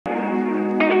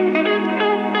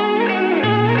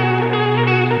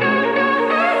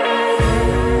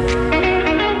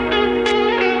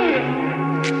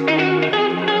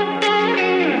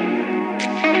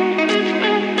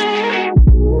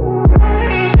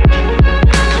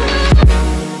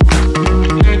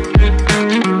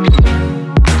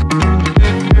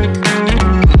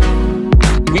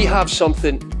have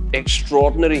something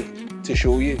extraordinary to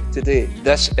show you today.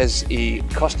 This is a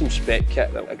custom spec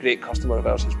kit that a great customer of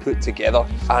ours has put together,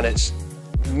 and it's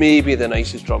maybe the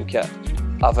nicest drum kit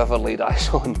I've ever laid eyes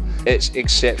on. It's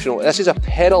exceptional. This is a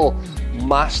pedal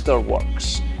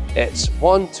masterworks. It's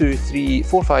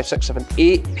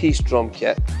 8-piece drum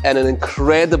kit in an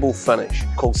incredible finish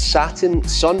called Satin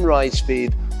Sunrise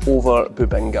Fade over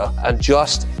Bubinga, and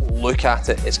just look at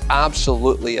it, it's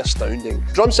absolutely astounding.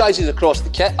 Drum sizes across the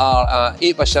kit are a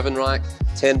 8x7 rack,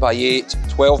 10x8,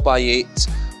 12x8,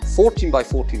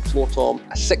 14x14 floor tom,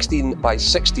 a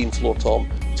 16x16 floor tom,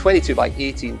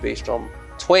 22x18 bass drum,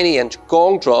 20-inch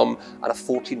gong drum, and a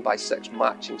 14x6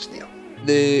 matching snare.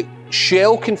 The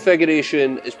shell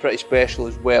configuration is pretty special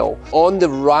as well. On the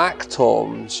rack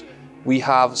toms, we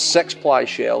have 6-ply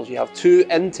shells. You have 2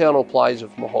 internal plies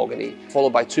of mahogany,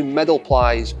 followed by 2 middle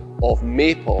plies of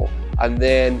maple, and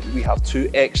then we have 2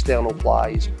 external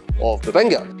plies of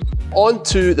Bubinga.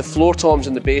 Onto the floor toms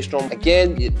and the bass drum,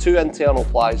 again, 2 internal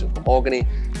plies of mahogany,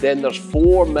 then there's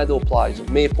 4 middle plies of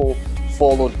maple,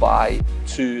 followed by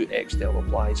 2 external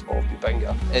plies of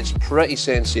Bubinga. It's pretty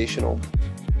sensational.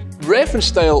 Reference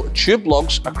style tube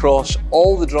lugs across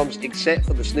all the drums except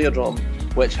for the snare drum,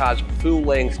 which has full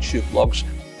length tube lugs.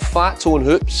 Fat tone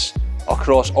hoops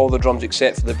across all the drums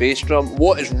except for the bass drum.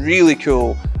 What is really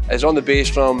cool is on the bass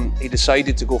drum, he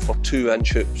decided to go for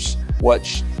 2-inch hoops,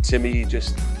 which to me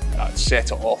just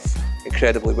set it off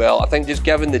incredibly well. I think just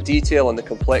given the detail and the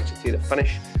complexity of the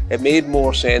finish, it made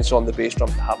more sense on the bass drum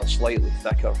to have a slightly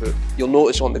thicker hoop. You'll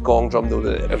notice on the gong drum though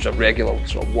that it was a regular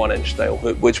sort of 1-inch style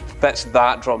hoop, which fits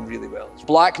that drum really well.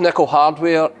 Black nickel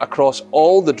hardware across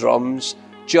all the drums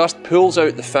just pulls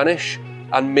out the finish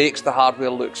and makes the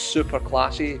hardware look super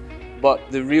classy. But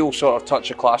the real sort of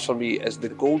touch of class for me is the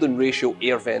golden ratio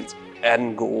air vent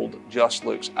in gold. Just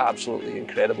looks absolutely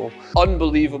incredible.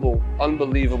 Unbelievable,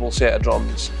 unbelievable set of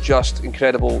drums. Just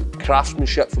incredible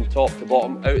craftsmanship from top to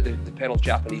bottom out of the pedals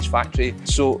Japanese factory.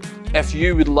 So if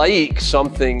you would like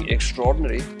something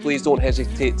extraordinary, please don't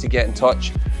hesitate to get in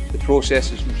touch. The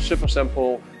process is super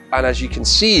simple. And as you can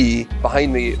see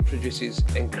behind me, it produces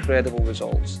incredible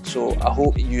results. So I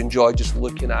hope you enjoy just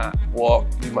looking at what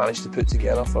we managed to put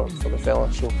together for the fella.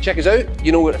 So check us out,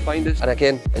 you know where to find us. And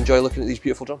again, enjoy looking at these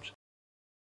beautiful drums.